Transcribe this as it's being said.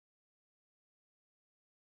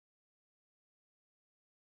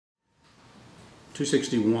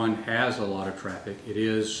261 has a lot of traffic. It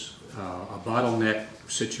is a bottleneck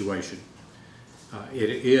situation. It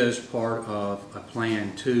is part of a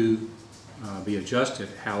plan to be adjusted.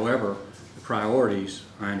 However, the priorities,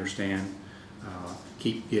 I understand,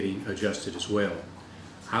 keep getting adjusted as well.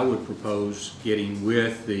 I would propose getting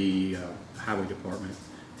with the Highway Department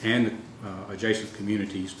and the adjacent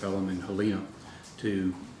communities, Pelham and Helena,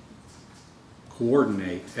 to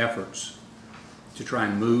coordinate efforts to try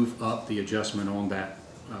and move up the adjustment on that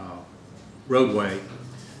roadway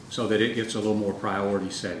so that it gets a little more priority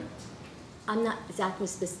setting. I'm not exactly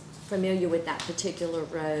familiar with that particular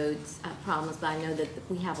road's problems, but I know that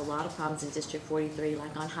we have a lot of problems in District 43,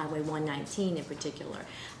 like on Highway 119 in particular,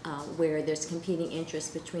 where there's competing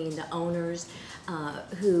interests between the owners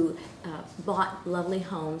who bought lovely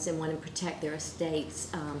homes and want to protect their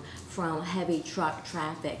estates from heavy truck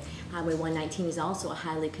traffic. Highway 119 is also a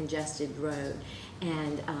highly congested road,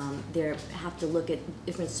 and they have to look at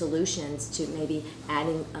different solutions to maybe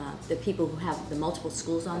adding the people who have the multiple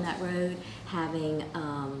schools on that road, having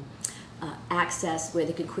access where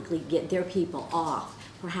they could quickly get their people off,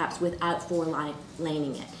 perhaps without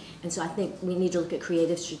four-laning it. And so I think we need to look at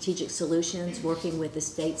creative strategic solutions, working with the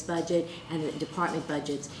state's budget and the department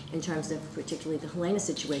budgets in terms of particularly the Helena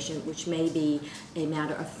situation, which may be a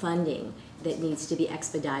matter of funding that needs to be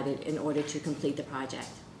expedited in order to complete the project.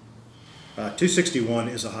 261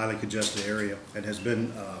 is a highly congested area and has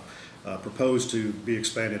been proposed to be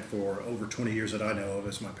expanded for over 20 years that I know of,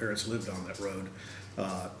 as my parents lived on that road.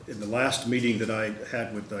 In the last meeting that I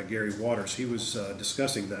had with Gary Waters, he was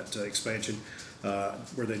discussing that expansion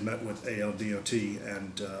where they met with AL.com,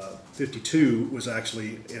 and 52 was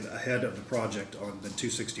actually ahead of the project on the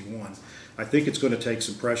 261. I think it's going to take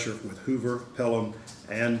some pressure with Hoover, Pelham,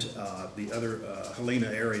 and the other Helena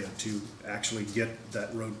area to actually get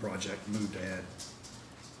that road project moved ahead.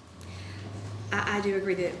 I do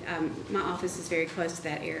agree that my office is very close to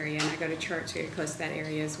that area, and I go to church very close to that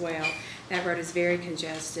area as well. That road is very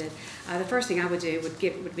congested. The first thing I would do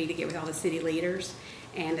would be to get with all the city leaders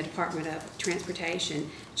and the Department of Transportation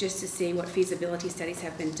just to see what feasibility studies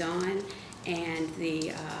have been done and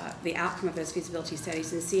the outcome of those feasibility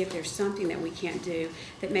studies, and see if there's something that we can't do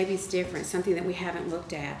that maybe is different, something that we haven't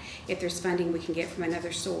looked at, if there's funding we can get from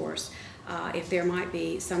another source, if there might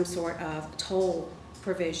be some sort of toll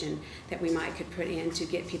provision that we could put in to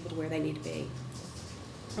get people to where they need to be.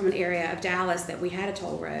 From an area of Dallas that we had a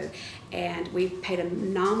toll road, and we paid a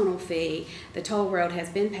nominal fee. The toll road has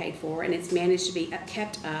been paid for, and it's managed to be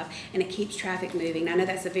kept up, and it keeps traffic moving. Now, I know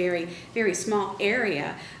that's a very, very small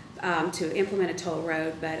area to implement a toll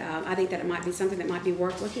road, but I think that it might be something that might be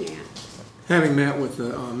worth looking at. Having met with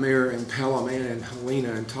the mayor in Pelham and in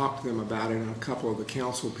Helena and talked to them about it, and a couple of the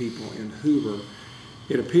council people in Hoover,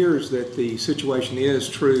 it appears that the situation is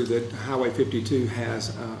true that Highway 52 has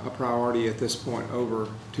a priority at this point over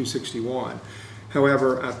 261.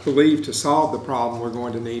 However, I believe to solve the problem, we're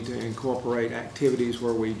going to need to incorporate activities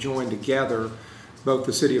where we join together both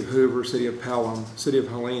the City of Hoover, City of Pelham, City of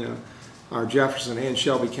Helena, our Jefferson and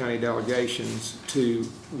Shelby County delegations to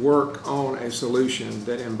work on a solution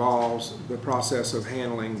that involves the process of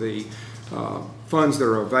handling the funds that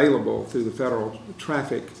are available through the federal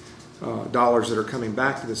traffic dollars that are coming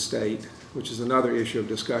back to the state, which is another issue of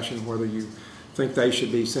discussion, whether you think they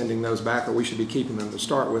should be sending those back or we should be keeping them to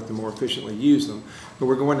start with to more efficiently use them. But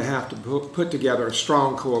we're going to have to put together a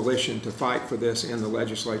strong coalition to fight for this in the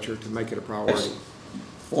legislature to make it a priority.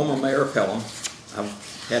 Former Mayor of Pelham,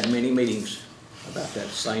 I've had many meetings about that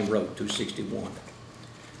same road, 261.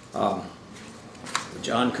 With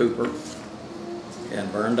John Cooper and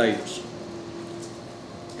Vern Davis.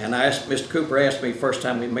 And Mr. Cooper asked me first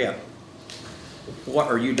time we met, "What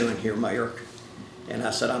are you doing here, Mayor?" And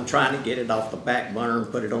I said, "I'm trying to get it off the back burner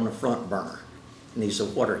and put it on the front burner." And he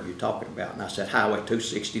said, "What are you talking about?" And I said, "Highway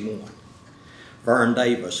 261. Vern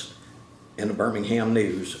Davis in the Birmingham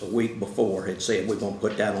News a week before had said we're going to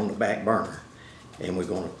put that on the back burner and we're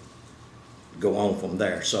going to go on from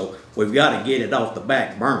there. So we've got to get it off the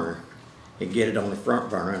back burner and get it on the front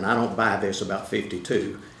burner. And I don't buy this about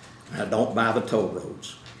 52. I don't buy the toll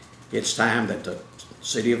roads. It's time that the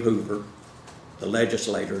City of Hoover, the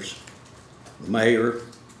legislators, the mayor,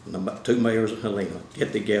 and the two mayors of Helena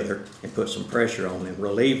get together and put some pressure on and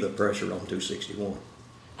relieve the pressure on 261.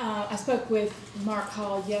 I spoke with Mark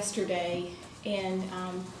Hall yesterday and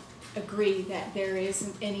agreed that there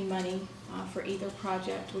isn't any money for either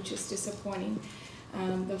project, which is disappointing.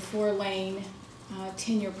 The 4-lane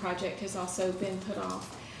 10-year project has also been put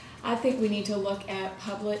off. I think we need to look at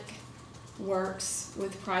public works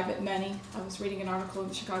with private money. I was reading an article in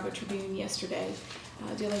the Chicago Tribune yesterday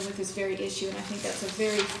dealing with this very issue, and I think that's a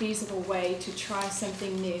very feasible way to try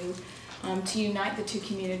something new to unite the two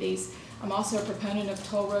communities. I'm also a proponent of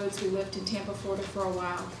toll roads. We lived in Tampa, Florida for a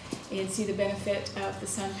while and see the benefit of the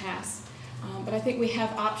Sun Pass. But I think we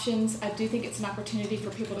have options. I do think it's an opportunity for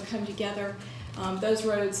people to come together. Those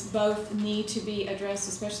roads both need to be addressed,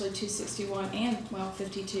 especially 261 and, well,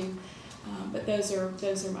 52. But those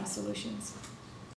are my solutions.